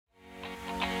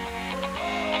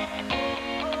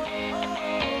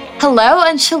Hello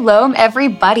and shalom,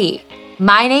 everybody.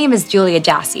 My name is Julia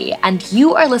Jassy, and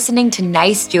you are listening to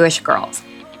Nice Jewish Girls,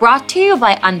 brought to you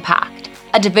by Unpacked,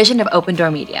 a division of Open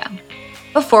Door Media.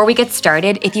 Before we get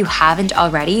started, if you haven't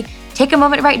already, take a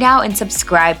moment right now and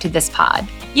subscribe to this pod.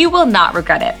 You will not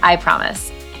regret it, I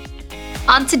promise.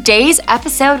 On today's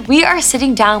episode, we are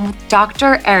sitting down with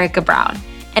Dr. Erica Brown,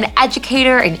 an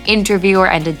educator, an interviewer,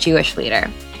 and a Jewish leader.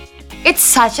 It's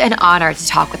such an honor to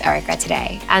talk with Erica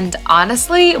today, and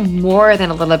honestly, more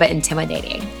than a little bit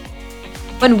intimidating.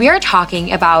 When we're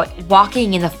talking about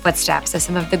walking in the footsteps of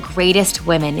some of the greatest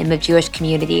women in the Jewish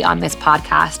community on this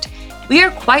podcast, we are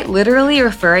quite literally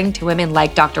referring to women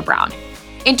like Dr. Brown.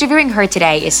 Interviewing her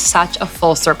today is such a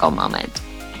full circle moment.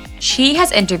 She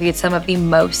has interviewed some of the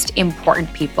most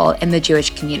important people in the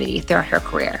Jewish community throughout her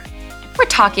career. We're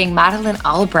talking Madeleine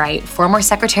Albright, former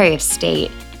Secretary of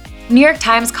State, New York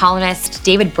Times columnist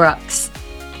David Brooks,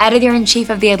 editor-in-chief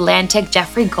of The Atlantic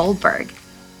Jeffrey Goldberg,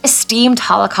 esteemed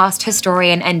Holocaust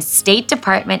historian and State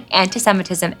Department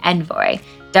anti-Semitism envoy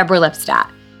Deborah Lipstadt,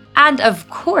 and of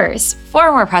course,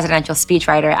 former presidential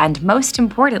speechwriter and most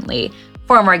importantly,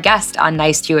 former guest on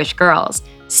Nice Jewish Girls,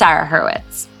 Sarah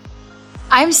Hurwitz.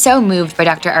 I'm so moved by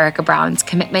Dr. Erica Brown's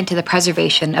commitment to the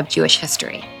preservation of Jewish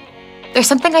history. There's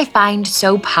something I find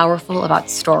so powerful about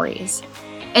stories.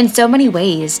 In so many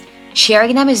ways,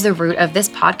 sharing them is the root of this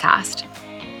podcast.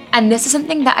 And this is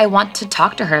something that I want to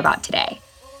talk to her about today.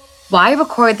 Why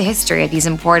record the history of these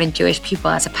important Jewish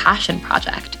people as a passion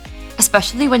project,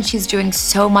 especially when she's doing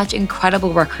so much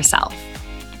incredible work herself?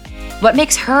 What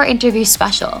makes her interview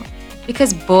special?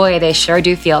 Because boy, they sure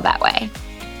do feel that way.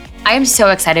 I am so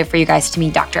excited for you guys to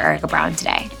meet Dr. Erica Brown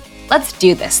today. Let's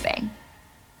do this thing.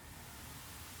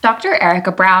 Dr.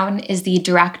 Erica Brown is the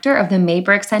director of the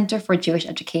Mayberg Center for Jewish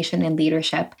Education and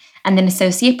Leadership and an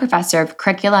associate professor of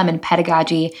curriculum and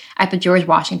pedagogy at the George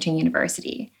Washington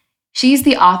University. She's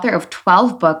the author of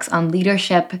 12 books on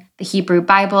leadership, the Hebrew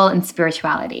Bible, and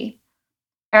spirituality.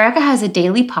 Erica has a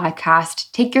daily podcast,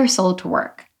 Take Your Soul to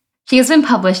Work. She has been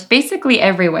published basically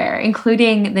everywhere,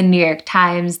 including the New York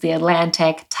Times, The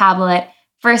Atlantic, Tablet,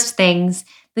 First Things,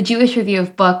 the Jewish Review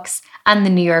of Books, and the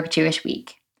New York Jewish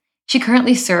Week. She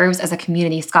currently serves as a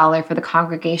community scholar for the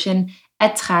congregation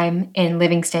Etz Chaim in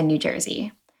Livingston, New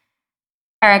Jersey.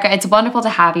 Erica, it's wonderful to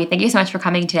have you. Thank you so much for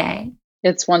coming today.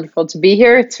 It's wonderful to be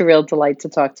here. It's a real delight to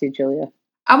talk to you, Julia.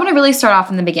 I want to really start off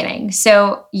in the beginning.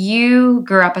 So you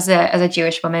grew up as a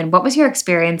Jewish woman. What was your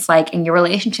experience like in your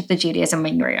relationship to Judaism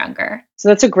when you were younger? So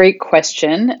that's a great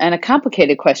question and a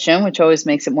complicated question, which always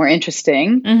makes it more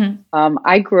interesting. Mm-hmm.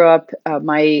 I grew up,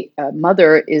 my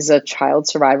mother is a child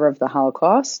survivor of the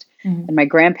Holocaust, and my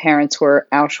grandparents were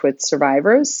Auschwitz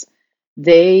survivors.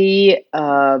 They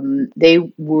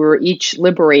were each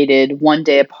liberated one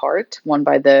day apart, one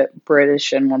by the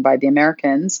British and one by the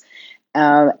Americans.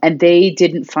 And they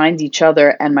didn't find each other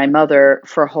and my mother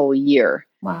for a whole year.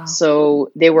 Wow.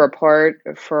 So they were apart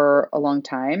for a long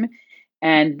time.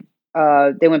 And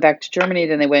they went back to Germany,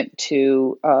 then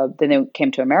they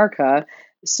came to America.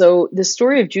 So the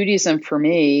story of Judaism for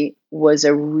me was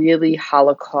a really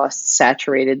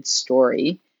Holocaust-saturated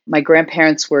story. My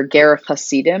grandparents were Ger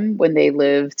Hasidim when they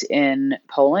lived in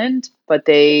Poland, but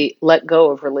they let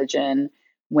go of religion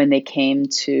when they came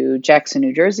to Jackson,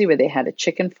 New Jersey, where they had a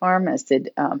chicken farm, as did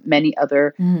many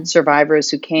other survivors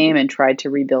who came and tried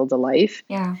to rebuild a life.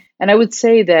 Yeah. And I would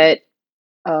say that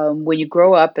when you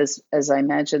grow up, as I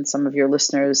imagine some of your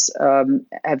listeners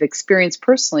have experienced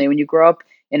personally, when you grow up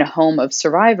in a home of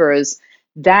survivors,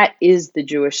 that is the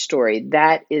Jewish story.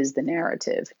 That is the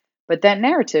narrative. But that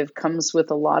narrative comes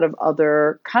with a lot of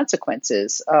other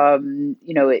consequences, and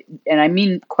I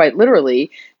mean quite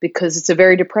literally, because it's a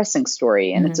very depressing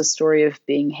story, and it's a story of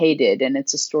being hated, and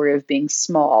it's a story of being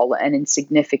small and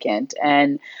insignificant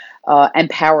and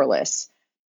powerless.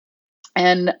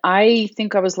 And I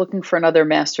think I was looking for another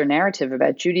master narrative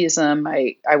about Judaism.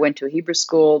 I went to a Hebrew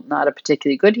school, not a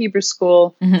particularly good Hebrew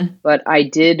school, but I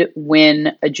did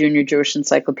win a Junior Jewish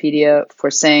Encyclopedia for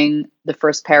saying the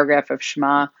first paragraph of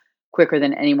Shema quicker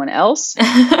than anyone else.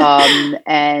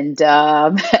 And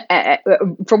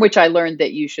from which I learned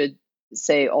that you should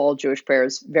say all Jewish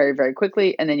prayers very, very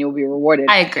quickly, and then you'll be rewarded.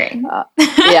 I agree.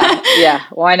 Yeah,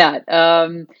 why not?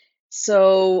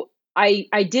 So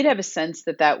I did have a sense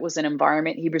that was an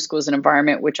environment, Hebrew school is an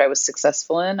environment which I was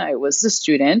successful in. I was a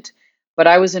student, but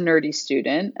I was a nerdy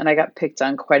student, and I got picked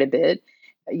on quite a bit.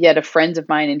 Yet a friend of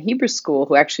mine in Hebrew school,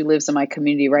 who actually lives in my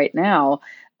community right now,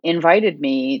 invited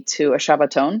me to a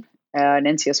Shabbaton, an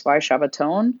NCSY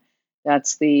Shabbaton,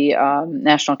 That's the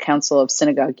National Council of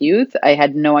Synagogue Youth. I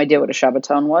had no idea what a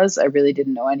Shabbaton was. I really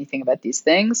didn't know anything about these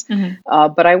things.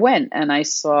 But I went and I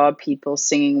saw people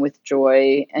singing with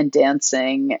joy and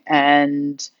dancing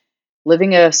and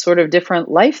living a sort of different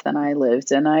life than I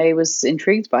lived. And I was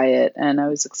intrigued by it and I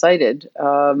was excited.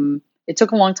 It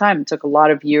took a long time. It took a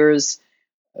lot of years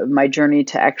of my journey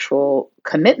to actual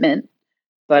commitment.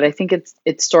 But I think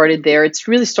it started there. It's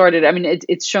really started. I mean,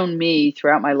 it's shown me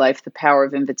throughout my life the power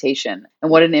of invitation and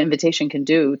what an invitation can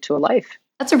do to a life.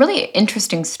 That's a really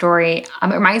interesting story. It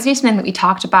reminds me of something that we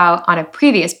talked about on a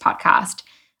previous podcast.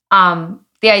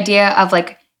 The idea of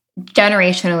like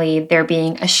generationally there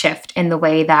being a shift in the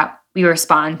way that we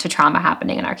respond to trauma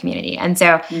happening in our community. And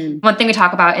so one thing we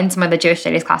talk about in some of the Jewish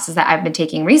studies classes that I've been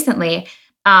taking recently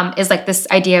is like this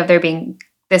idea of there being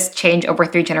this change over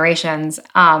 3 generations.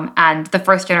 And the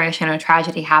first generation of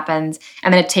tragedy happens,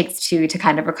 and then it takes 2 to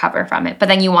kind of recover from it. But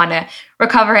then you want to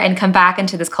recover and come back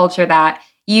into this culture that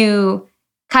you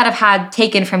kind of had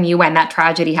taken from you when that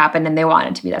tragedy happened, and they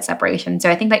wanted to be that separation. So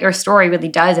I think that your story really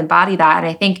does embody that. And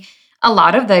I think a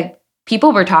lot of the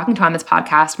people we're talking to on this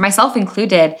podcast, myself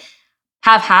included,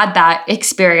 have had that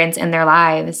experience in their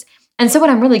lives. And so what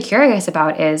I'm really curious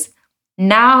about is,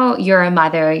 now you're a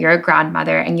mother, you're a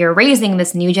grandmother, and you're raising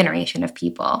this new generation of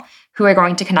people who are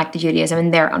going to connect to Judaism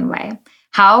in their own way.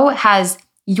 How has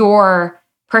your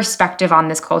perspective on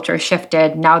this culture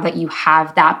shifted now that you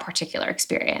have that particular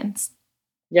experience?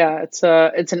 Yeah, it's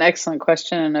an excellent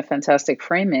question and a fantastic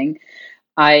framing.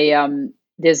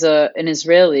 There's an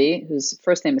Israeli whose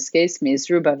first name escapes me,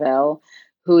 Zerubbabel,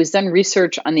 who has done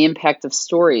research on the impact of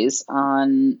stories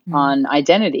on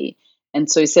identity. And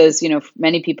so he says,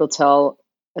 many people tell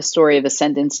a story of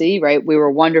ascendancy, right? We were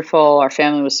wonderful, our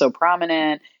family was so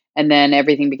prominent, and then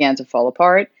everything began to fall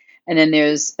apart. And then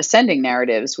there's ascending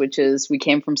narratives, which is we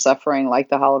came from suffering like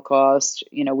the Holocaust.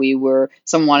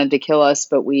 Someone wanted to kill us,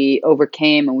 but we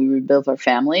overcame and we rebuilt our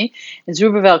family. And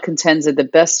Zerubbabel contends that the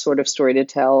best sort of story to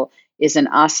tell is an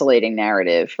oscillating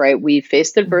narrative, right? We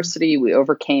faced adversity, we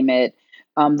overcame it.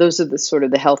 Those are the sort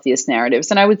of the healthiest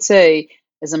narratives. And I would say,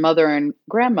 as a mother and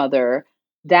grandmother,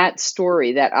 that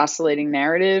story, that oscillating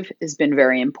narrative, has been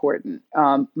very important.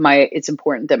 It's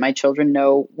important that my children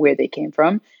know where they came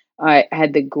from. I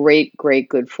had the great, great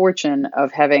good fortune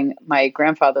of having my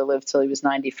grandfather live till he was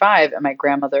 95 and my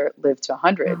grandmother lived to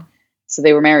 100. Wow. So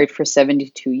they were married for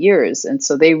 72 years. And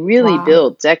so they really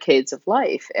built decades of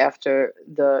life after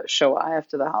the Shoah,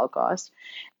 after the Holocaust.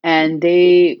 And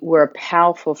they were a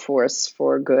powerful force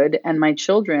for good. And my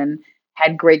children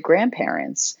had great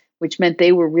grandparents, which meant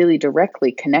they were really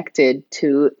directly connected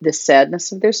to the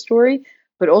sadness of their story.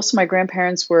 But also my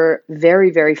grandparents were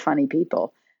very, very funny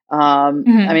people. I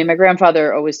mean, my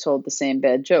grandfather always told the same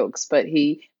bad jokes, but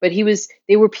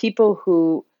they were people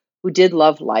who did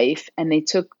love life, and they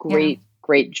took great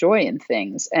joy in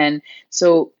things. And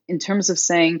so in terms of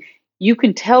saying, you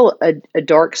can tell a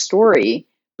dark story,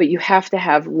 but you have to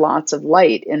have lots of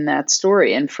light in that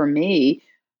story. And for me,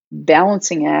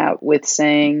 balancing out with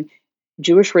saying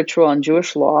Jewish ritual and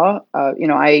Jewish law,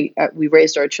 we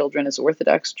raised our children as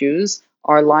Orthodox Jews.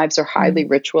 Our lives are highly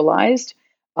ritualized.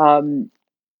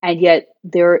 And yet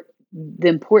the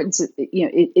importance,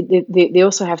 they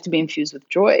also have to be infused with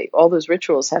joy. All those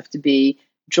rituals have to be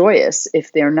joyous.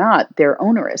 If they're not, they're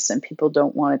onerous and people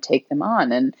don't want to take them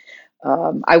on. And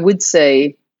I would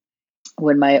say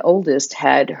when my oldest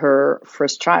had her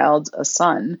first child, a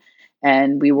son,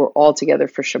 and we were all together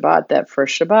for Shabbat, that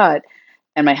first Shabbat,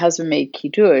 and my husband made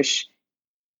Kiddush,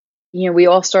 we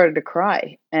all started to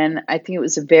cry. And I think it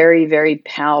was a very, very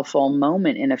powerful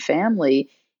moment in a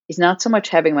family. Is not so much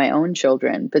having my own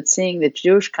children, but seeing that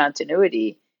Jewish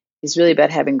continuity is really about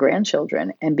having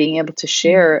grandchildren and being able to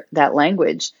share that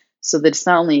language so that it's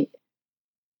not only,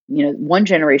 one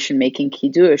generation making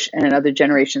Kiddush and another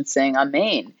generation saying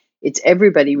Amen. It's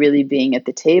everybody really being at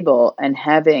the table and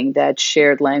having that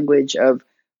shared language of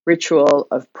ritual,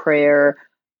 of prayer,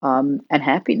 and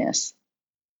happiness.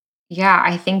 Yeah,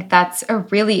 I think that's a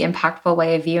really impactful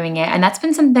way of viewing it. And that's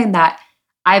been something that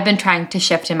I've been trying to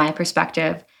shift in my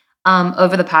perspective.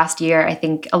 Over the past year, I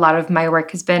think a lot of my work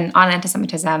has been on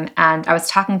anti-Semitism. And I was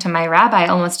talking to my rabbi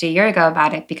almost a year ago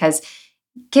about it because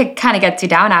it kind of gets you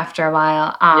down after a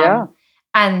while.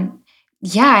 And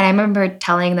I remember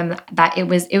telling them that it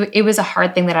was a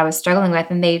hard thing that I was struggling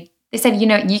with. And they said,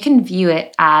 you can view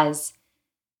it as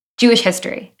Jewish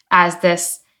history, as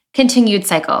this continued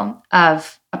cycle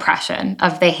of oppression,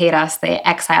 of they hate us, they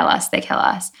exile us, they kill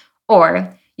us.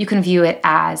 Or you can view it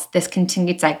as this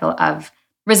continued cycle of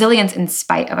resilience in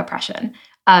spite of oppression,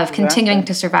 of continuing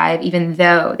to survive even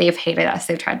though they've hated us,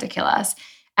 they've tried to kill us.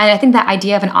 And I think that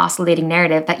idea of an oscillating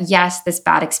narrative that, yes, this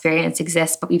bad experience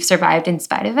exists, but we've survived in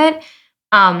spite of it,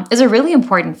 is a really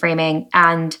important framing.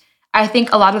 And I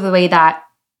think a lot of the way that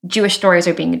Jewish stories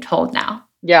are being told now.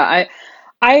 Yeah,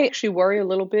 I actually worry a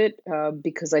little bit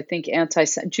because I think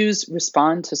Jews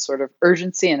respond to sort of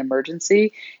urgency and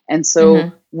emergency. And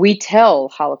so we tell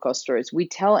Holocaust stories, we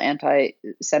tell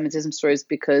anti-Semitism stories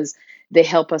because they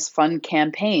help us fund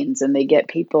campaigns and they get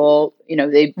people,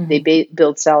 they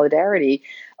build solidarity.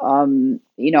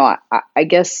 I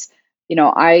guess,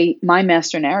 my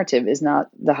master narrative is not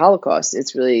the Holocaust.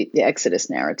 It's really the Exodus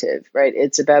narrative, right?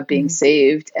 It's about being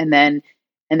saved and then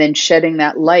shedding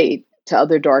that light to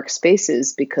other dark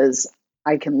spaces because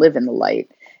I can live in the light.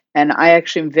 And I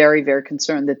actually am very, very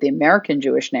concerned that the American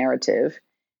Jewish narrative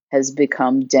has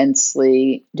become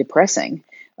densely depressing.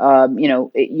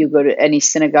 You go to any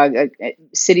synagogue,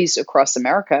 cities across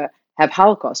America have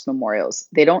Holocaust memorials.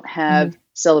 They don't have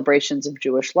celebrations of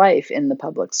Jewish life in the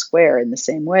public square in the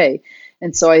same way.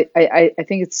 And so I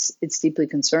think it's deeply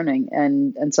concerning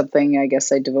and something I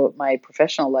guess I devote my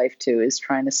professional life to is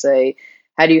trying to say,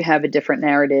 how do you have a different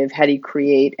narrative? How do you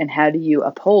create and how do you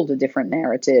uphold a different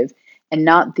narrative and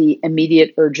not the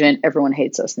immediate, urgent, everyone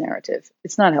hates us narrative?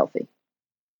 It's not healthy.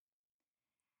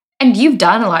 And you've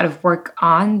done a lot of work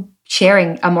on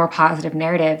sharing a more positive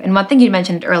narrative. And one thing you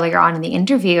mentioned earlier on in the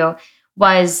interview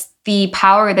was the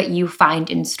power that you find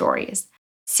in stories.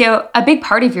 So a big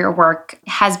part of your work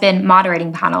has been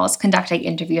moderating panels, conducting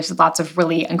interviews with lots of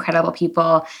really incredible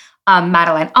people.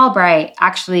 Madeleine Albright,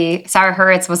 actually, Sarah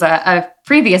Hurwitz was a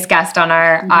previous guest on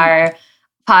our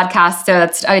podcast, so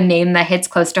that's a name that hits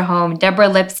close to home. Deborah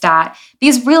Lipstadt,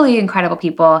 these really incredible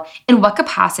people. In what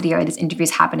capacity are these interviews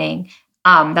happening?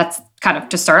 That's kind of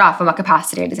to start off, in what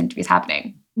capacity are these interviews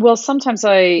happening? Well, sometimes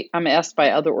I'm asked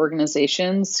by other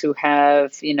organizations who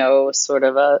have, sort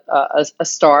of a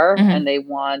star and they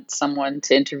want someone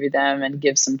to interview them and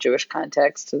give some Jewish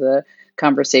context to the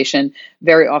conversation.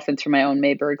 Very often through my own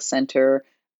Mayberg Center.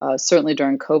 Certainly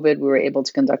during COVID, we were able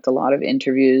to conduct a lot of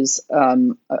interviews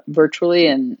virtually,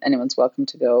 and anyone's welcome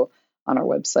to go on our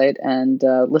website and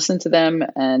listen to them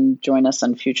and join us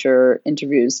on future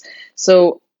interviews.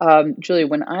 So, Julia,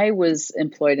 when I was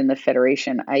employed in the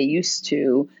Federation, I used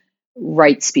to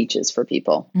write speeches for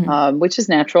people, which is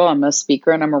natural. I'm a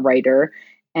speaker and I'm a writer.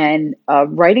 And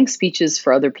writing speeches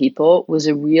for other people was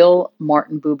a real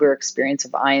Martin Buber experience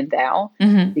of I and thou,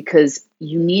 because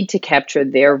you need to capture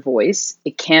their voice.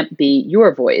 It can't be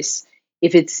your voice.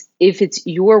 If it's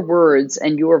your words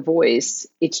and your voice,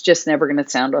 it's just never going to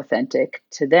sound authentic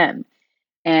to them.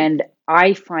 And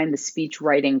I find the speech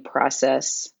writing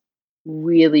process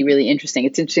really, really interesting.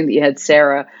 It's interesting that you had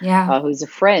Sarah, who's a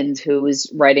friend who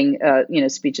was writing,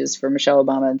 speeches for Michelle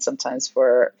Obama and sometimes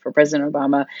for President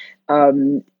Obama.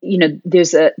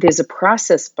 There's a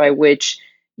process by which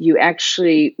you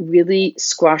actually really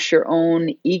squash your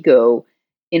own ego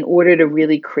in order to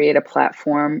really create a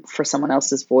platform for someone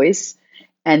else's voice.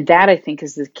 And that, I think,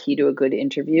 is the key to a good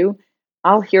interview.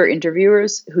 I'll hear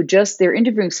interviewers who they're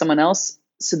interviewing someone else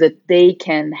so that they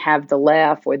can have the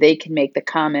laugh or they can make the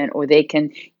comment or they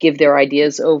can give their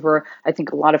ideas over. I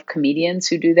think a lot of comedians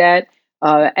who do that,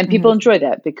 and people enjoy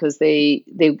that because they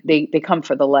come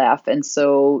for the laugh. And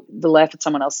so the laugh at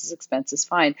someone else's expense is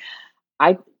fine.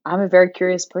 I'm a very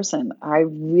curious person. I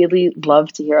really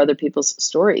love to hear other people's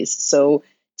stories. So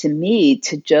to me,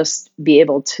 to just be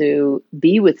able to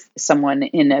be with someone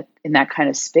in that kind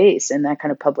of space, in that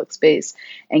kind of public space,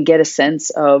 and get a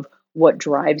sense of what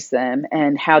drives them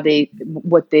and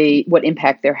what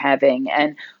impact they're having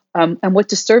and what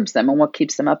disturbs them and what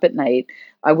keeps them up at night.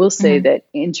 I will say that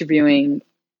interviewing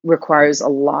requires a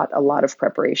lot of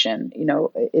preparation.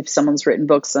 If someone's written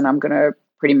books, then I'm going to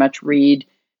pretty much read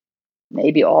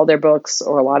maybe all their books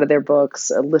or a lot of their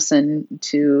books, listen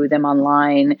to them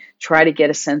online, try to get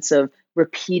a sense of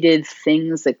repeated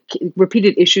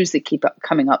issues that keep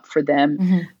coming up for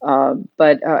them.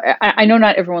 But I know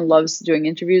not everyone loves doing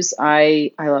interviews.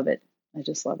 I love it. I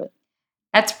just love it.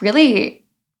 That's really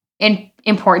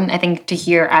important, I think, to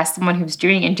hear as someone who's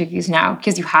doing interviews now,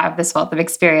 because you have this wealth of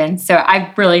experience. So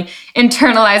I'm really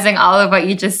internalizing all of what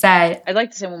you just said. I'd like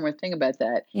to say one more thing about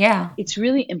that. Yeah. It's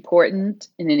really important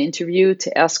in an interview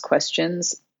to ask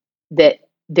questions that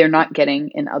they're not getting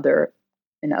in other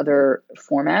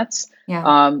formats.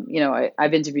 Yeah.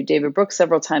 I've interviewed David Brooks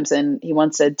several times, and he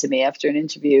once said to me after an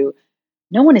interview,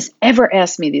 "No one has ever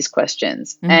asked me these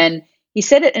questions." And he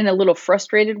said it in a little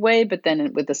frustrated way, but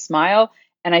then with a smile.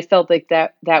 And I felt like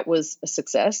that was a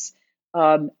success.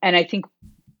 And I think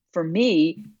for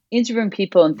me, interviewing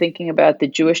people and thinking about the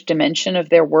Jewish dimension of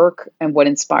their work and what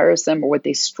inspires them or what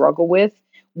they struggle with,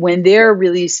 when they're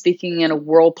really speaking in a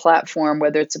world platform,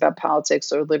 whether it's about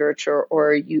politics or literature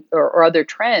or other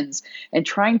trends, and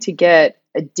trying to get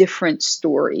a different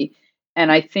story.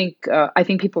 And I think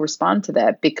people respond to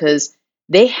that because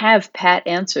they have pat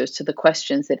answers to the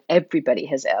questions that everybody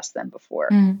has asked them before.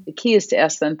 Mm. The key is to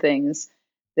ask them things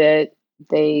that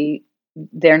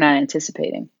they're not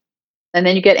anticipating, and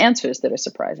then you get answers that are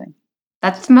surprising.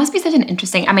 That must be such an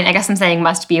interesting, I mean, I guess I'm saying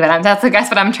must be, but that's I guess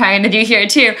what I'm trying to do here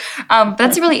too. But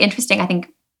that's a really interesting, I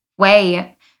think,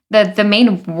 way. The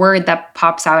main word that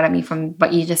pops out at me from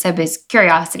what you just said is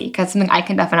curiosity, because something I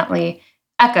can definitely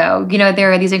echo.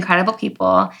 There are these incredible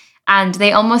people, and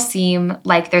they almost seem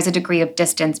like there's a degree of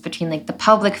distance between like the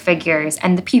public figures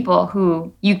and the people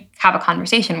who you have a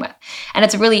conversation with. And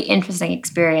it's a really interesting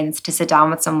experience to sit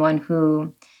down with someone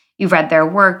who you've read their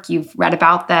work, you've read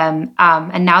about them,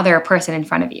 and now they're a person in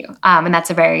front of you. And that's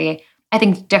a very, I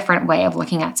think, different way of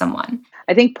looking at someone.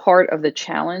 I think part of the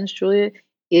challenge, Julia,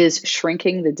 is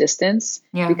shrinking the distance.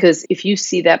 Yeah. Because if you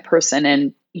see that person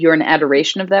and you're in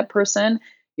adoration of that person,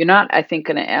 you're not, I think,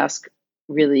 going to ask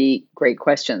really great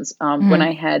questions. When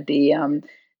I had the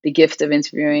gift of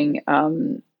interviewing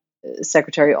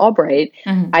Secretary Albright,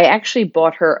 I actually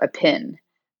bought her a pin.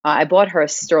 I bought her a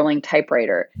Sterling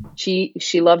typewriter.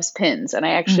 She loves pins, and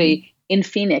I actually in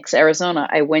Phoenix, Arizona,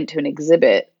 I went to an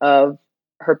exhibit of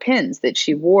her pins that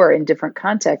she wore in different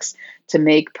contexts to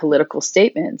make political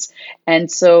statements. And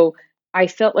so I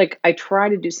felt like I try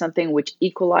to do something which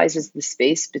equalizes the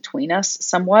space between us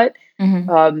somewhat,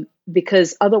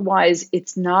 because otherwise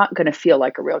it's not going to feel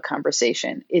like a real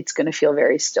conversation. It's going to feel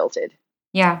very stilted.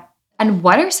 Yeah. And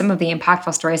what are some of the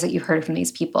impactful stories that you've heard from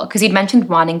these people? Because you'd mentioned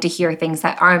wanting to hear things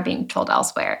that aren't being told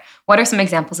elsewhere. What are some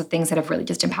examples of things that have really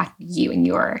just impacted you in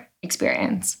your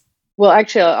experience? Well,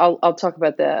 actually, I'll talk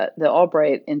about the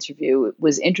Albright interview. It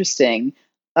was interesting.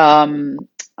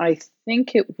 I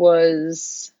think it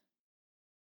was,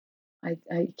 I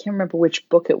can't remember which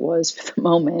book it was for the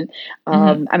moment.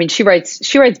 I mean, she writes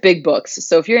big books.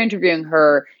 So if you're interviewing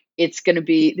her, it's going to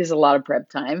be, there's a lot of prep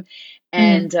time.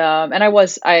 And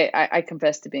I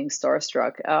confess to being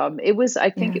starstruck. I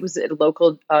think it was at a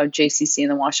local JCC in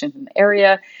the Washington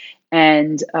area.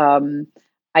 And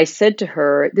I said to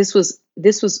her, this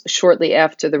was shortly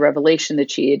after the revelation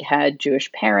that she had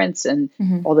Jewish parents, and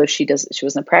although she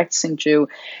wasn't a practicing Jew.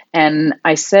 And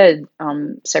I said,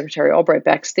 Secretary Albright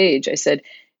backstage, I said,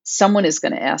 someone is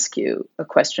going to ask you a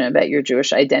question about your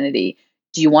Jewish identity.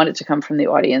 Do you want it to come from the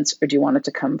audience, or do you want it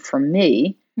to come from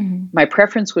me? My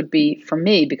preference would be from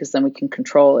me, because then we can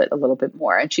control it a little bit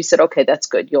more. And she said, okay, that's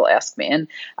good. You'll ask me. And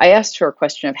I asked her a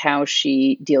question of how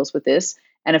she deals with this.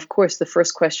 And of course, the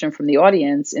first question from the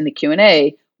audience in the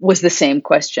Q&A was the same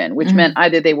question, which meant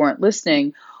either they weren't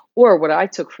listening, or what I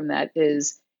took from that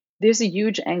is there's a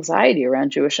huge anxiety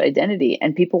around Jewish identity,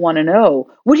 and people want to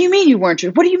know, what do you mean you weren't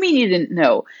Jewish? What do you mean you didn't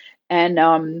know?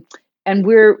 And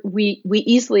we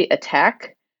easily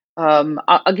attack.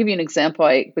 I'll give you an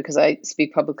example, because I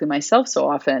speak publicly myself so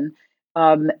often.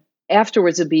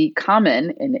 Afterwards, it'd be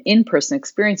common in in-person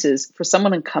experiences for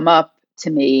someone to come up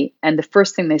to me, and the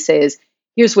first thing they say is,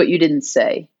 here's what you didn't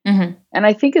say. And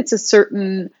I think it's a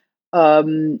certain,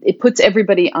 it puts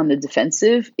everybody on the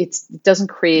defensive. It doesn't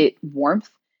create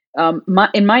warmth.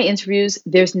 In my interviews,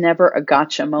 there's never a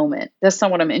gotcha moment. That's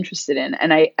not what I'm interested in.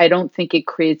 And I don't think it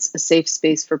creates a safe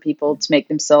space for people to make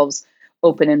themselves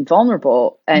open and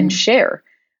vulnerable and share.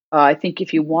 I think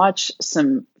if you watch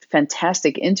some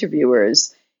fantastic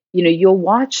interviewers, you'll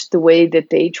watch the way that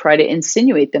they try to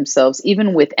insinuate themselves,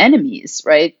 even with enemies,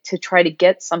 right? To try to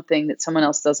get something that someone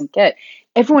else doesn't get.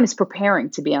 Everyone is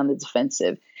preparing to be on the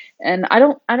defensive. And I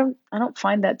don't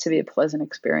find that to be a pleasant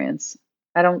experience.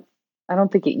 I don't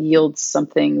think it yields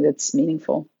something that's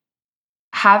meaningful.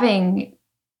 Having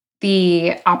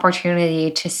the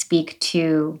opportunity to speak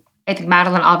to, I think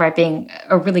Madeleine Albright being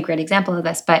a really great example of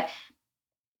this, but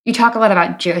you talk a lot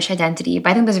about Jewish identity, but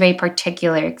I think there's a very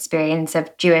particular experience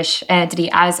of Jewish identity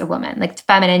as a woman, like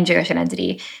feminine Jewish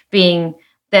identity being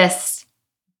this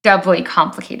doubly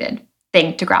complicated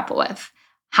thing to grapple with.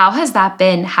 How has that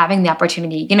been, having the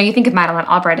opportunity? You think of Madeleine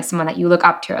Albright as someone that you look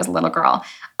up to as a little girl.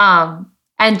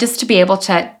 And just to be able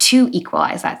to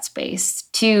equalize that space,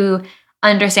 to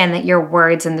understand that your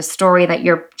words and the story that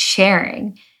you're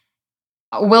sharing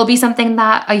will be something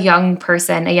that a young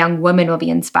person, a young woman will be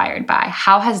inspired by.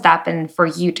 How has that been for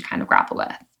you to kind of grapple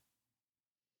with?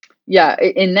 Yeah,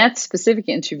 in that specific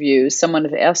interview, someone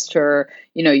had asked her,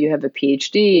 you have a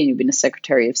PhD and you've been a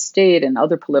Secretary of State and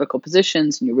other political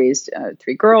positions, and you raised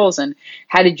 3 girls, and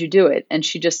how did you do it? And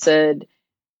she just said,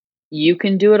 you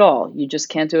can do it all. You just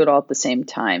can't do it all at the same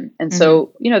time. And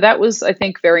so, that was, I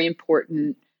think, very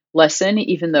important lesson,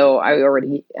 even though I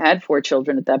already had 4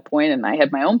 children at that point and I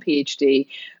had my own PhD.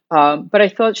 But I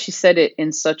thought she said it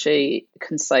in such a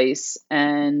concise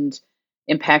and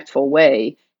impactful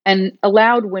way and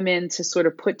allowed women to sort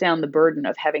of put down the burden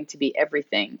of having to be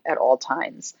everything at all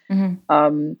times.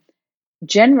 Mm-hmm.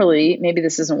 Generally, maybe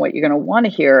this isn't what you're going to want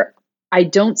to hear. I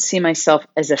don't see myself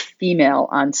as a female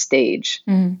on stage.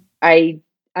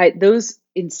 Mm-hmm. Those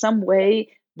in some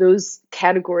way, those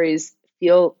categories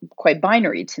feel quite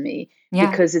binary to me Yeah.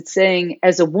 because it's saying,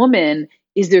 as a woman,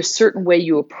 is there a certain way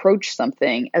you approach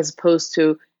something as opposed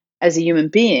to as a human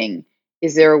being?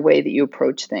 Is there a way that you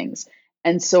approach things?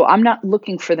 And so I'm not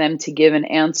looking for them to give an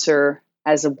answer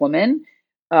as a woman.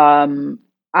 I'm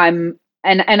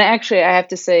and actually I have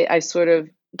to say I sort of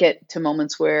get to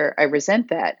moments where I resent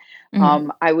that.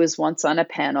 Mm-hmm. I was once on a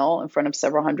panel in front of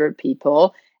several hundred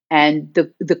people, and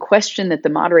the question that the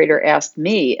moderator asked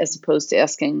me, as opposed to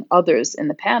asking others in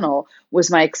the panel, was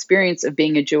my experience of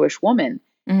being a Jewish woman.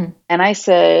 Mm-hmm. And I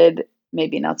said,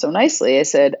 maybe not so nicely, I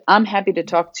said, I'm happy to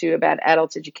talk to you about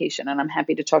adult education, and I'm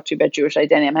happy to talk to you about Jewish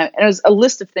identity. And it was a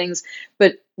list of things,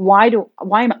 but why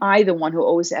am I the one who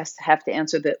always has to have to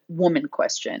answer the woman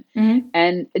question? Mm-hmm.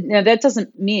 And now that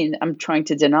doesn't mean I'm trying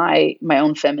to deny my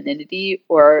own femininity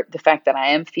or the fact that I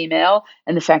am female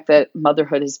and the fact that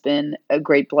motherhood has been a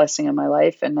great blessing in my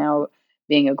life, and now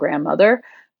being a grandmother.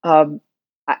 I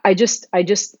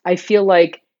feel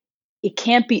like it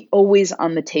can't be always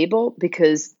on the table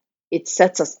because it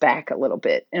sets us back a little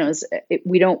bit.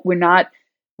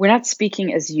 We're not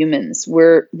speaking as humans.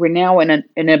 We're now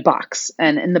in a box,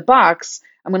 and in the box,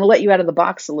 I'm going to let you out of the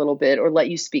box a little bit, or let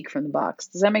you speak from the box.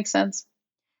 Does that make sense?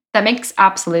 That makes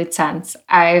absolute sense.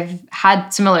 I've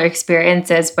had similar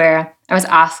experiences where I was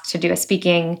asked to do a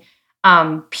speaking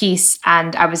piece,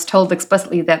 and I was told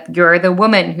explicitly that you're the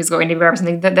woman who's going to be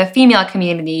representing the female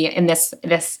community in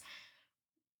this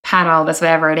panel, this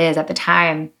whatever it is at the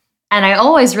time. And I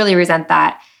always really resent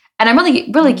that. And I'm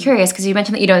really curious because you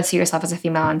mentioned that you don't see yourself as a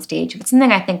female on stage. But it's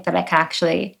something I think that I can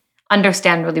actually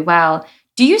understand really well.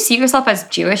 Do you see yourself as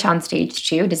Jewish on stage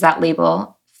too? Does that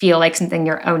label feel like something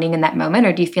you're owning in that moment?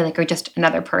 Or do you feel like you're just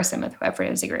another person with whoever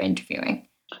it is that you're interviewing?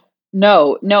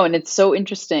 No, and it's so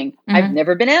interesting. Mm-hmm. I've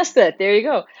never been asked that. There you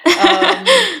go.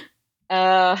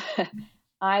 I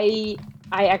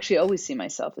actually always see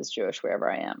myself as Jewish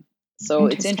wherever I am. So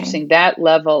it's interesting, that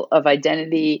level of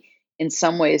identity in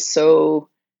some ways. So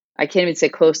I can't even say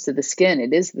close to the skin.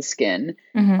 It is the skin.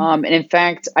 Mm-hmm. And in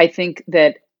fact, I think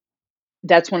that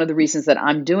that's one of the reasons that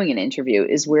I'm doing an interview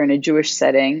is we're in a Jewish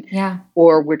setting, Yeah.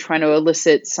 or we're trying to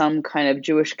elicit some kind of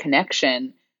Jewish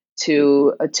connection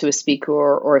to a speaker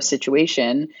or a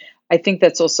situation. I think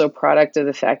that's also a product of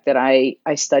the fact that I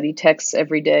study texts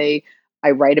every day.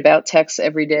 I write about texts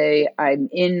every day. I'm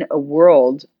in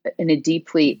a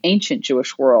deeply ancient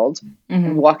Jewish world, Mm-hmm.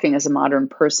 and walking as a modern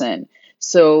person.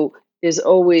 So there's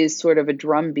always sort of a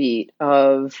drumbeat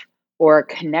or a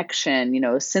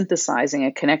connection, synthesizing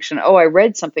a connection. Oh, I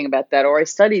read something about that, or I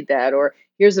studied that, or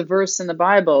here's a verse in the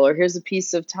Bible, or here's a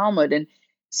piece of Talmud. And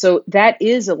so that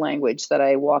is a language that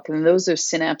I walk in, and those are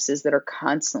synapses that are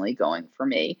constantly going for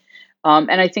me. And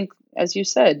I think, as you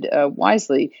said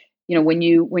wisely, when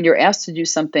you're asked to do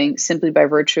something simply by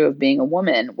virtue of being a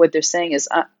woman, what they're saying is,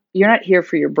 you're not here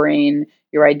for your brain,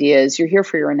 your ideas. You're here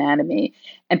for your anatomy,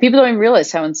 and people don't even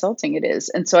realize how insulting it is.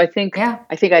 And so I think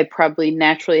I probably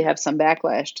naturally have some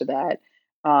backlash to that.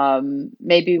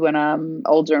 Maybe when I'm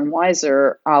older and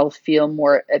wiser, I'll feel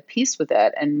more at peace with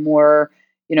that, and more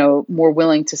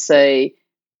willing to say,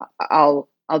 I'll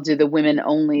do the women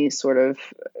only sort of,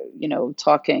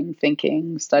 talking,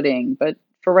 thinking, studying. But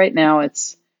for right now,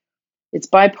 it's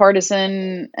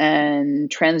bipartisan and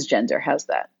transgender. How's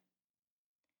that?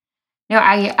 No,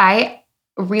 I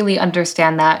really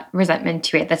understand that resentment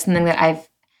to it. That's something that I've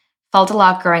felt a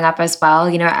lot growing up as well.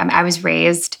 I was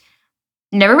raised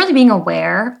never really being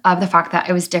aware of the fact that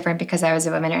it was different because I was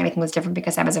a woman, or anything was different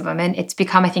because I was a woman. It's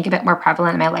become, I think, a bit more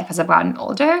prevalent in my life as I've gotten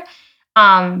older.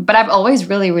 But I've always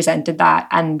really resented that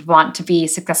and want to be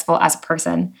successful as a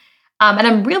person. And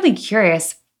I'm really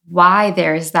curious why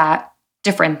there's that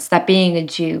difference, that being a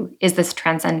Jew is this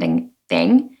transcending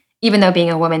thing, even though being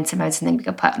a woman sometimes is something we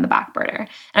could put on the back burner.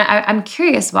 And I'm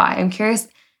curious why. I'm curious.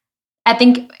 I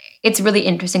think it's really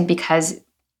interesting because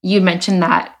you mentioned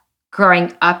that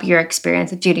growing up, your experience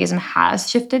with Judaism has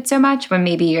shifted so much, when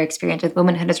maybe your experience with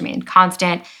womanhood has remained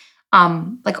constant.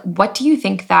 What do you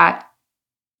think that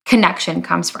connection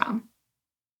comes from?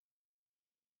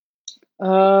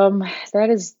 That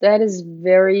is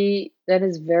very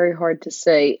hard to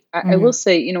say. I will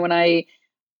say, when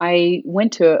I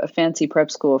went to a fancy prep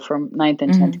school from ninth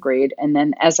and 10th grade. And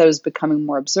then as I was becoming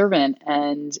more observant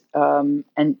and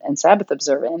Sabbath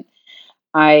observant,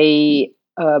 there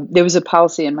was a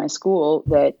policy in my school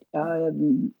that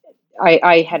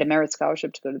I had a merit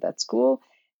scholarship to go to that school.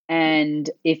 And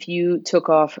if you took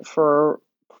off for,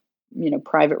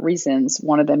 private reasons,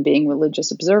 one of them being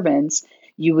religious observance,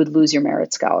 you would lose your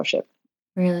merit scholarship.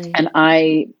 Really? And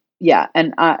my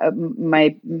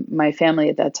family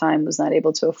at that time was not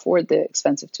able to afford the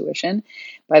expensive tuition.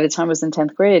 By the time I was in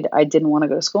 10th grade, I didn't want to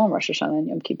go to school on Rosh Hashanah and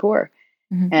Yom Kippur.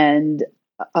 And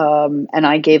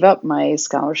I gave up my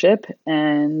scholarship,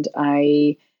 and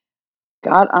I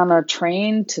got on a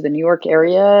train to the New York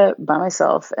area by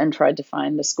myself and tried to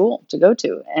find a school to go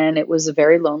to. And it was a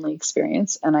very lonely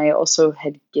experience. And I also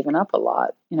had given up a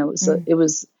lot.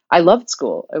 I loved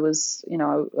school. It was,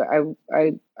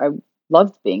 I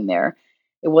loved being there.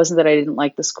 It wasn't that I didn't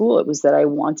like the school. It was that I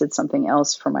wanted something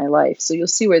else for my life. So you'll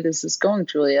see where this is going,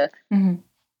 Julia.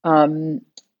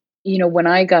 When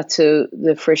I got to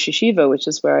the Frisch Yeshiva, which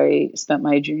is where I spent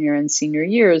my junior and senior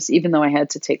years, even though I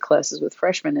had to take classes with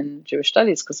freshmen in Jewish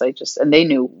studies, and they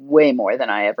knew way more than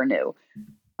I ever knew.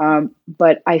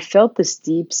 But I felt this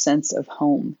deep sense of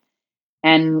home.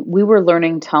 And we were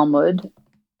learning Talmud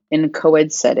in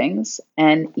co-ed settings.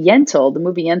 And Yentl, the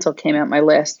movie Yentl, came out my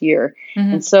last year.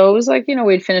 And so it was like,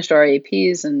 we'd finished our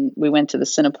APs and we went to the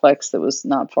Cineplex that was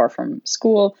not far from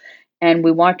school. And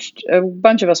a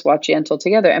bunch of us watched Yentl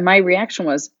together. And my reaction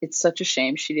was, it's such a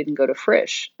shame she didn't go to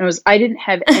Frisch. I didn't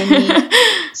have any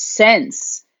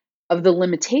sense of the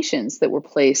limitations that were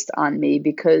placed on me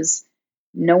because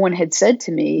no one had said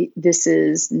to me, this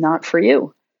is not for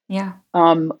you. Yeah.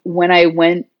 When I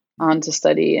went on to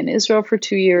study in Israel for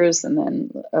 2 years and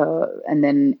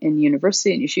then in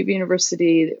university, in Yeshiva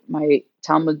University, my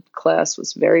Talmud class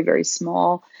was very, very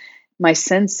small. My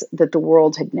sense that the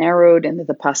world had narrowed and that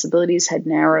the possibilities had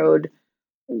narrowed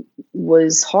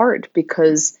was hard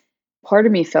because part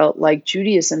of me felt like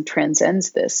Judaism transcends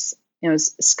this.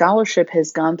 Scholarship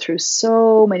has gone through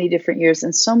so many different years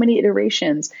and so many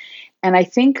iterations. And I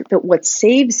think that what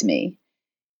saves me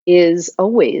is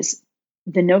always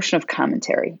the notion of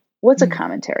commentary. What's a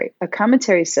commentary? A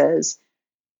commentary says,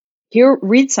 here,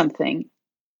 read something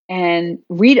and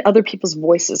read other people's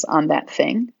voices on that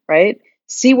thing, right?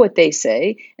 See what they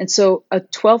say. And so a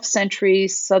 12th century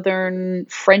Southern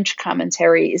French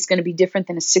commentary is going to be different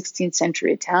than a 16th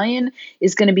century Italian,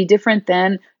 is going to be different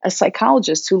than a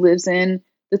psychologist who lives in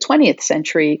the 20th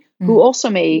century, who also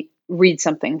may read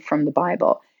something from the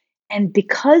Bible. And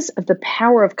because of the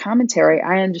power of commentary,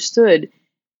 I understood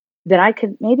that I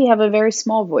could maybe have a very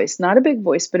small voice, not a big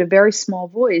voice, but a very small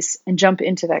voice, and jump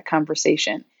into that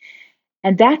conversation.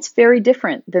 And that's very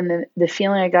different than the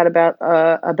feeling I got about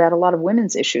a lot of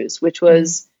women's issues, which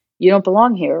was, you don't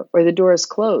belong here, or the door is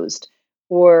closed,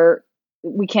 or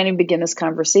we can't even begin this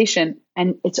conversation.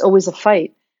 And it's always a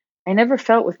fight. I never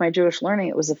felt with my Jewish learning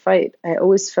it was a fight. I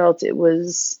always felt it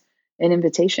was an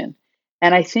invitation.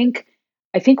 And I think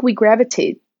we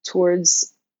gravitate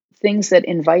towards things that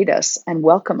invite us and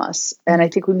welcome us. And I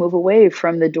think we move away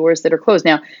from the doors that are closed.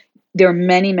 Now, there are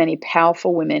many, many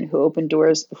powerful women who opened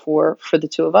doors before for the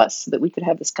two of us so that we could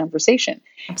have this conversation.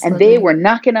 Absolutely. And they were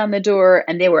knocking on the door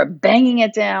and they were banging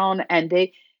it down. And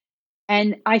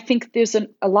I think there's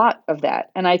a lot of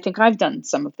that. And I think I've done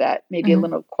some of that, maybe a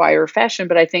little quieter fashion,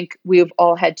 but I think we've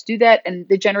all had to do that. And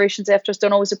the generations after us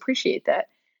don't always appreciate that.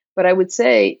 But I would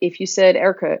say, if you said,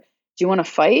 Erica, do you want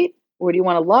to fight or do you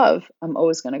want to love? I'm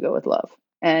always going to go with love.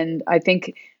 And I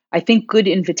think good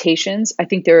invitations. I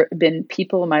think there have been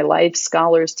people in my life,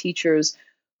 scholars, teachers,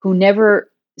 who never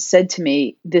said to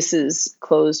me, this is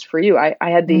closed for you. I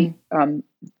had the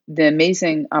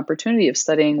amazing opportunity of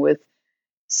studying with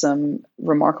some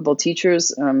remarkable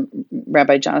teachers.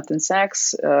 Rabbi Jonathan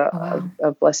Sachs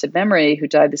of blessed memory, who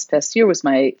died this past year, was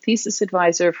my thesis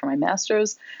advisor for my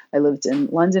master's. I lived in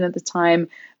London at the time.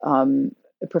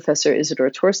 Professor Isidore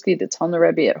Torsky, the Talmud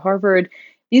Rebbe at Harvard.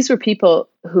 These were people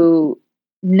who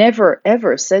never,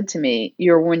 ever said to me,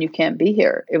 you're a woman, you can't be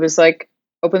here. It was like,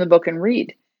 open the book and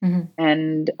read.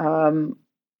 And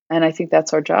I think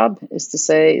that's our job, is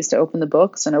to open the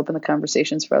books and open the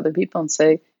conversations for other people and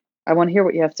say, I want to hear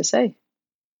what you have to say.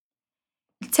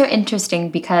 It's so interesting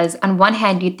because on one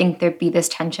hand, you'd think there'd be this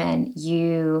tension.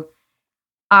 You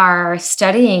are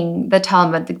studying the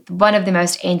Talmud, one of the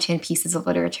most ancient pieces of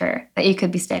literature that you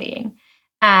could be studying.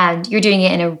 And you're doing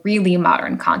it in a really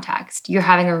modern context. You're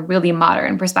having a really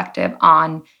modern perspective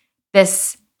on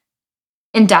this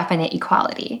indefinite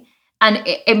equality. And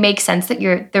it makes sense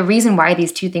that the reason why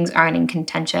these two things aren't in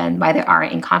contention, why they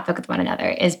aren't in conflict with one another,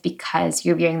 is because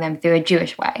you're viewing them through a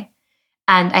Jewish way.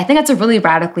 And I think that's a really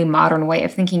radically modern way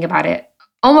of thinking about it,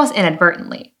 almost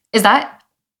inadvertently. Is that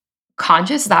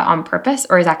conscious? Is that on purpose?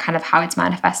 Or is that kind of how it's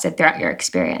manifested throughout your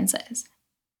experiences?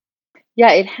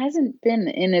 Yeah, it hasn't been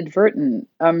inadvertent.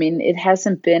 I mean, it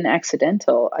hasn't been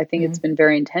accidental. I think it's been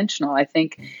very intentional. I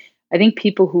think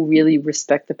people who really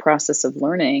respect the process of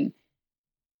learning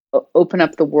open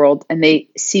up the world and they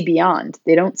see beyond.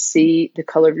 They don't see the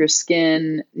color of your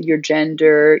skin, your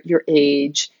gender, your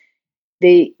age.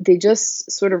 They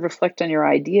just sort of reflect on your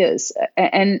ideas.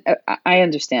 And I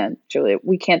understand, Julia,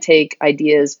 we can't take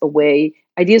ideas away.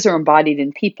 Ideas are embodied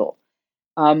in people.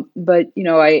 But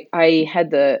I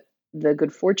had the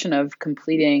good fortune of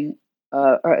completing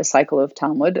a cycle of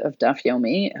Talmud, of Daf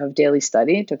Yomi, of daily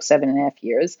study. It took 7.5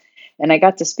 years, and I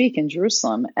got to speak in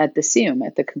Jerusalem at the Siyum,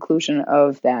 at the conclusion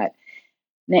of that.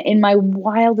 Now, in my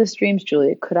wildest dreams,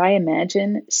 Julia, could I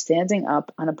imagine standing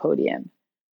up on a podium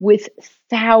with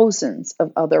thousands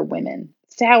of other women,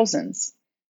 thousands?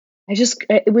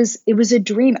 It was a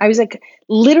dream. I was like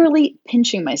literally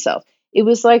pinching myself. It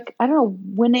was like, I don't know,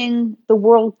 winning the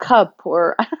World Cup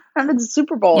or I don't know, the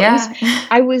Super Bowl. Yeah.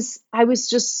 I was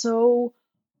just so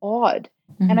awed.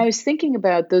 And I Mhm. was thinking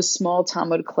about those small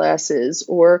Talmud classes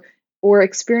or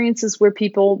experiences where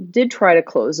people did try to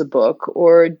close a book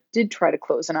or did try to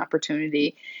close an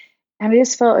opportunity. And I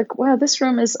just felt like, wow, this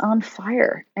room is on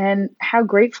fire. And how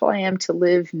grateful I am to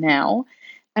live now.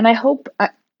 And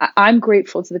I'm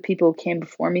grateful to the people who came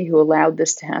before me who allowed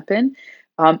this to happen.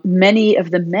 Many of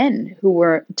the men who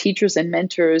were teachers and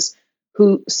mentors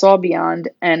who saw beyond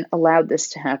and allowed this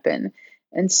to happen.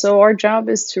 And so our job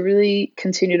is to really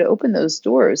continue to open those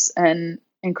doors and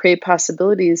create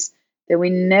possibilities that we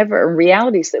never,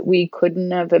 realities that we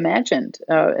couldn't have imagined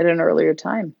at an earlier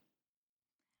time.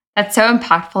 That's so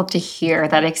impactful to hear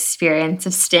that experience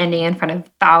of standing in front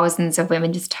of thousands of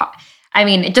women just talk. I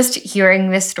mean, just hearing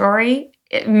this story,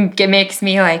 it makes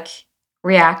me like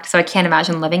react. So I can't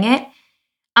imagine living it.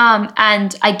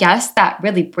 And I guess that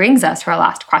really brings us to our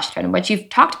last question, which you've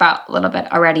talked about a little bit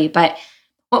already. But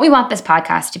what we want this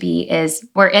podcast to be is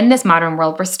we're in this modern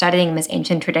world, we're studying this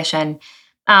ancient tradition,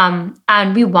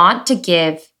 and we want to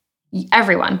give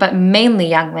everyone, but mainly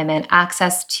young women,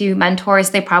 access to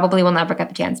mentors they probably will never get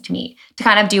the chance to meet, to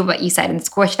kind of do what you said and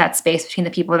squish that space between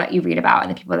the people that you read about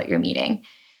and the people that you're meeting.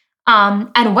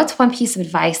 And what's one piece of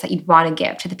advice that you'd want to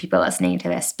give to the people listening to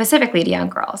this, specifically to young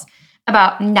girls,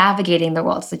 about navigating the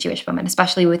world as a Jewish woman,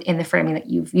 especially within the framing that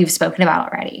you've spoken about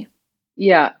already?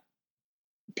 Yeah,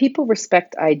 people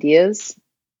respect ideas.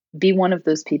 Be one of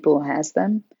those people who has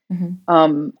them.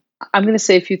 Mm-hmm. I'm going to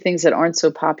say a few things that aren't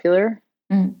so popular.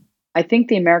 Mm-hmm. I think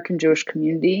the American Jewish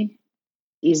community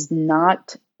is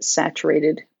not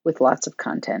saturated with lots of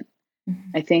content.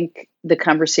 Mm-hmm. I think the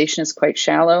conversation is quite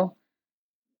shallow.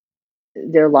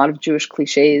 There are a lot of Jewish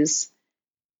cliches.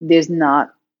 There's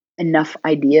not enough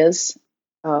ideas.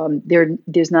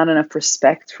 There's not enough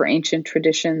respect for ancient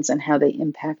traditions and how they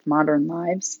impact modern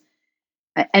lives.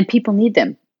 And people need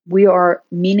them. We are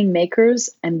meaning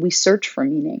makers and we search for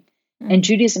meaning. Mm-hmm. And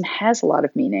Judaism has a lot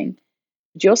of meaning.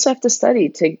 But you also have to study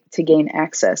to gain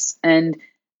access. And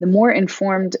the more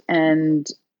informed and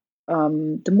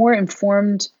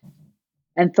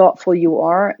thoughtful you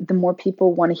are, the more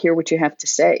people want to hear what you have to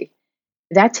say.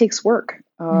 That takes work.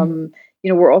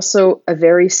 We're also a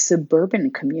very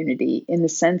suburban community in the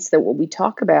sense that what we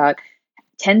talk about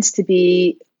tends to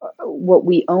be what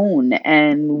we own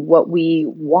and what we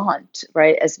want,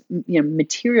 right? As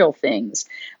material things.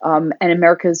 And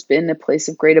America has been a place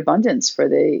of great abundance for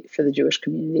the Jewish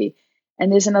community.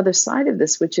 And there's another side of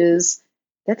this, which is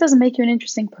that doesn't make you an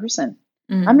interesting person.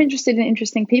 Mm-hmm. I'm interested in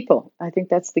interesting people. I think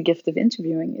that's the gift of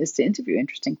interviewing, is to interview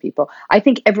interesting people. I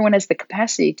think everyone has the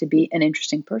capacity to be an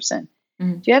interesting person.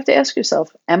 Mm-hmm. You have to ask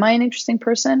yourself, am I an interesting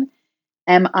person?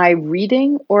 Am I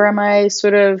reading or am I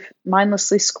sort of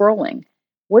mindlessly scrolling?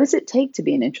 What does it take to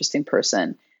be an interesting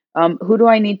person? Who do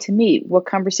I need to meet? What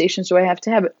conversations do I have to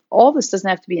have? All this doesn't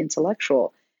have to be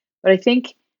intellectual, but I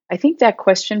think that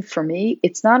question for me,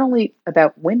 it's not only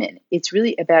about women, it's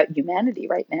really about humanity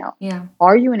right now. Yeah.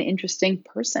 Are you an interesting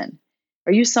person?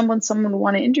 Are you someone would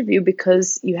want to interview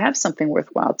because you have something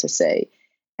worthwhile to say?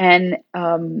 And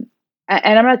I'm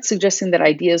not suggesting that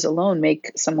ideas alone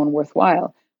make someone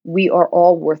worthwhile. We are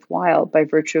all worthwhile by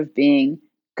virtue of being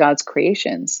God's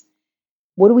creations.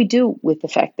 What do we do with the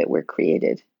fact that we're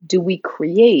created? Do we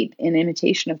create in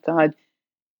imitation of God?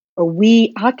 Are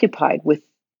we occupied with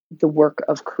the work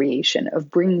of creation, of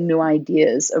bringing new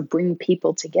ideas, of bringing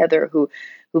people together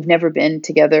who've never been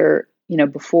together,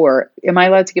 before? Am I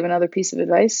allowed to give another piece of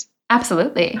advice?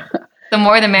 Absolutely. The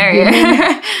more the merrier.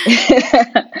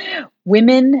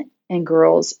 Women and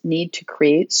girls need to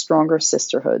create stronger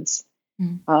sisterhoods.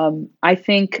 I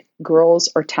think girls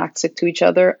are toxic to each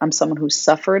other. I'm someone who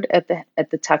suffered at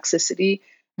the toxicity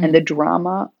and the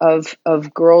drama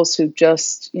of girls who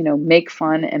just, make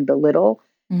fun and belittle.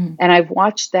 And I've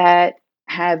watched that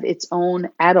have its own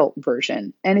adult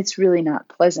version, and it's really not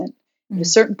pleasant. At a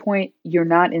certain point, you're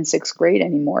not in sixth grade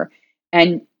anymore,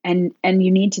 and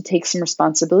you need to take some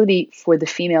responsibility for the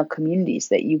female communities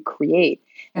that you create.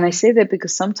 And I say that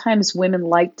because sometimes women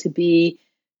like to be,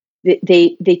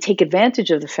 they take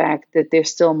advantage of the fact that they're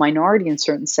still a minority in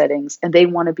certain settings, and they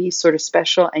want to be sort of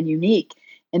special and unique,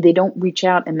 and they don't reach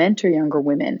out and mentor younger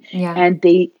women.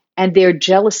 And they're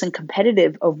jealous and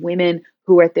competitive of women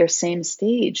who are at their same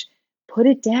stage. Put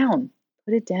it down.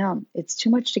 It's too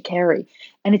much to carry,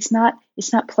 and it's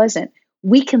not pleasant.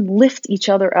 We can lift each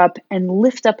other up and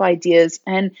lift up ideas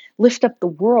and lift up the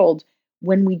world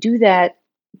when we do that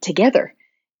together.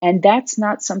 And that's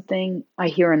not something I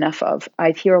hear enough of.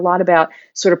 I hear a lot about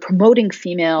sort of promoting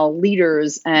female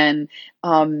leaders and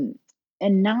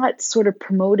not sort of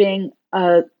promoting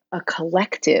a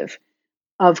collective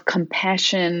of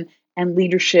compassion and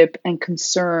leadership and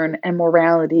concern and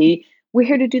morality. We're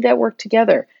here to do that work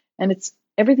together. And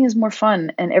everything is more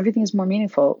fun and everything is more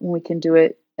meaningful when we can do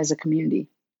it as a community.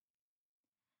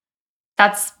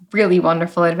 That's really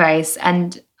wonderful advice.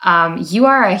 And you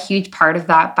are a huge part of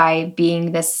that by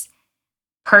being this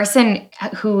person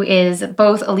who is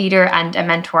both a leader and a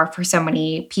mentor for so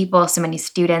many people, so many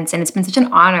students. And it's been such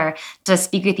an honor to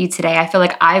speak with you today. I feel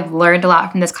like I've learned a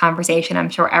lot from this conversation. I'm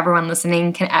sure everyone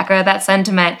listening can echo that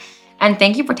sentiment. And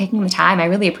thank you for taking the time. I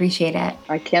really appreciate it.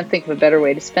 I can't think of a better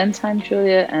way to spend time,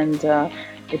 Julia. And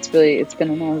it's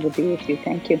been an honor to be with you.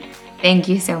 Thank you. Thank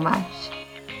you so much.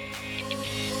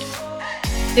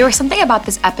 There was something about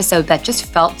this episode that just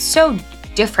felt so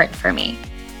different for me.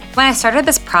 When I started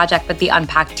this project with the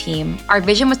Unpacked team, our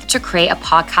vision was to create a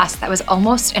podcast that was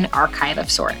almost an archive of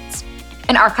sorts.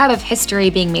 An archive of history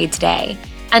being made today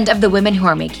and of the women who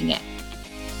are making it.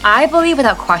 I believe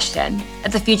without question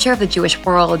that the future of the Jewish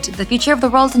world, the future of the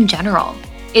world in general,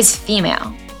 is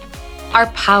female. Our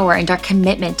power and our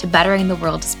commitment to bettering the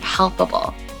world is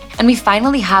palpable, and we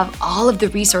finally have all of the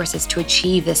resources to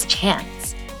achieve this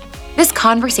chance. This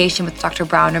conversation with Dr.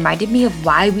 Brown reminded me of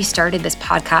why we started this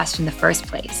podcast in the first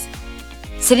place.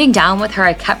 Sitting down with her,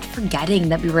 I kept forgetting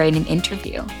that we were in an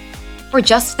interview. For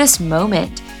just this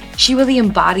moment, she really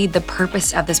embodied the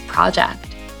purpose of this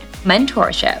project: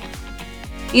 mentorship.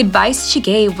 The advice she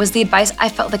gave was the advice I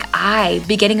felt like I,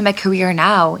 beginning my career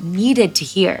now, needed to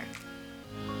hear.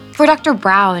 For Dr.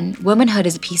 Brown, womanhood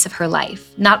is a piece of her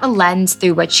life, not a lens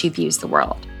through which she views the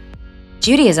world.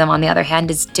 Judaism, on the other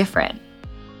hand, is different.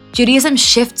 Judaism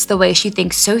shifts the way she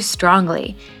thinks so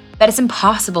strongly that it's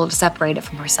impossible to separate it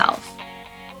from herself.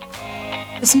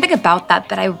 There's something about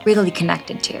that I really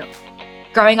connected to.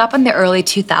 Growing up in the early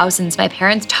 2000s, my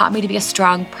parents taught me to be a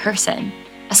strong person,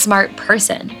 a smart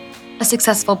person, a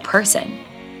successful person.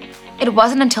 It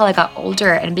wasn't until I got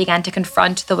older and began to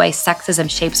confront the way sexism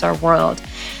shapes our world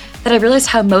that I realized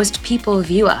how most people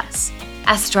view us,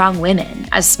 as strong women,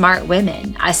 as smart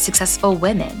women, as successful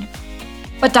women.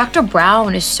 But Dr.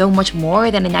 Brown is so much more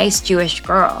than a nice Jewish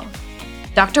girl.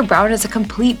 Dr. Brown is a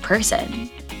complete person.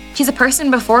 She's a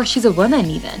person before she's a woman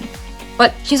even.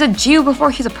 But she's a Jew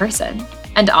before she's a person.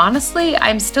 And honestly,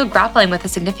 I'm still grappling with the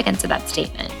significance of that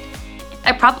statement.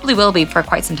 I probably will be for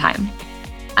quite some time.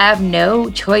 I have no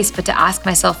choice but to ask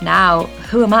myself now,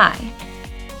 who am I?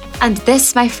 And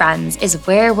this, my friends, is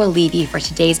where we'll leave you for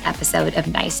today's episode of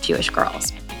Nice Jewish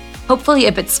Girls. Hopefully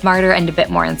a bit smarter and a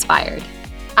bit more inspired.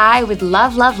 I would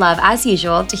love, as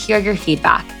usual, to hear your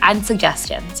feedback and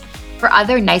suggestions for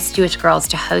other nice Jewish girls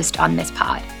to host on this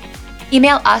pod.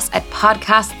 Email us at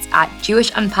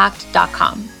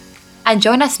podcasts@jewishunpacked.com. And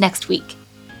join us next week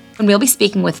when we'll be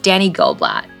speaking with Danny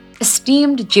Goldblatt,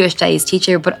 esteemed Jewish studies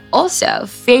teacher, but also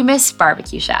famous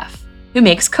barbecue chef who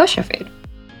makes kosher food.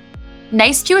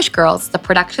 Nice Jewish Girls is the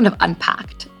production of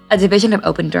Unpacked, a division of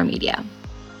Open Door Media.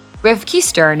 Rivki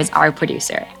Stern is our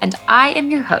producer, and I am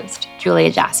your host,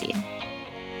 Julia Jassy.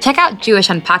 Check out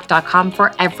JewishUnpacked.com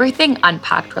for everything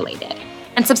Unpacked related,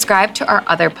 and subscribe to our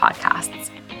other podcasts.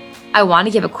 I want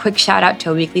to give a quick shout out to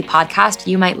a weekly podcast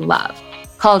you might love,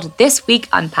 called This Week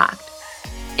Unpacked.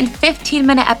 In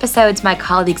 15-minute episodes, my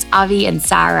colleagues Avi and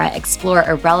Sarah explore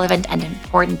a relevant and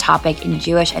important topic in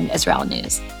Jewish and Israel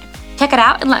news. Check it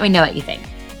out and let me know what you think.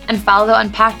 And follow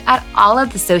Unpacked at all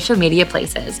of the social media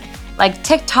places, like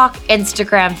TikTok,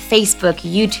 Instagram, Facebook,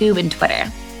 YouTube, and Twitter.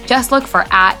 Just look for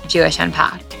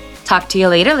 @JewishUnpacked. Talk to you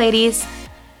later, ladies.